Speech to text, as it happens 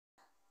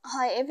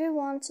Hi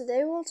everyone,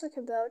 today we'll talk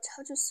about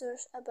how to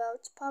search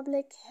about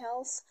public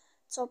health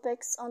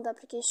topics on the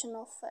application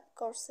of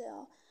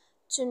Coursera.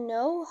 To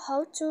know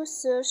how to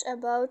search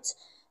about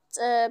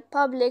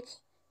public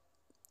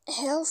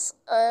health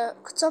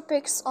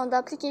topics on the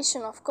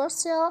application of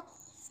Coursera,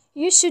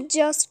 you should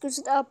just go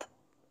to the app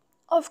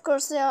of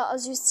Coursera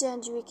as you see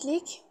and you will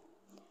click.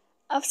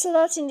 After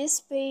that, in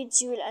this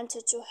page you will enter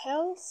to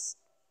health.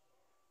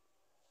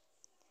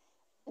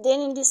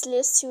 Then in this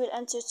list you will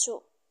enter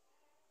to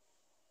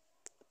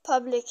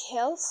public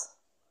health.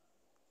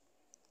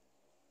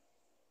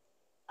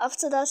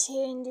 After that,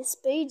 here in this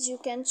page you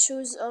can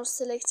choose or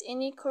select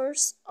any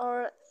course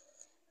or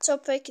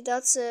topic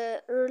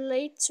that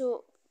relate to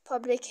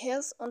public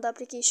health on the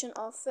application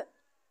of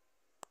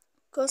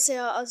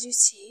Coursera as you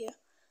see here.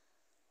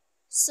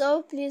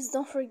 So please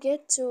don't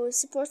forget to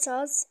support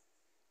us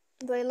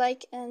by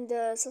like and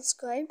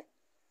subscribe.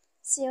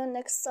 See you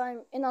next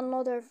time in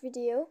another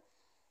video,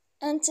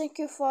 and thank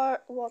you for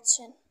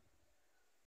watching.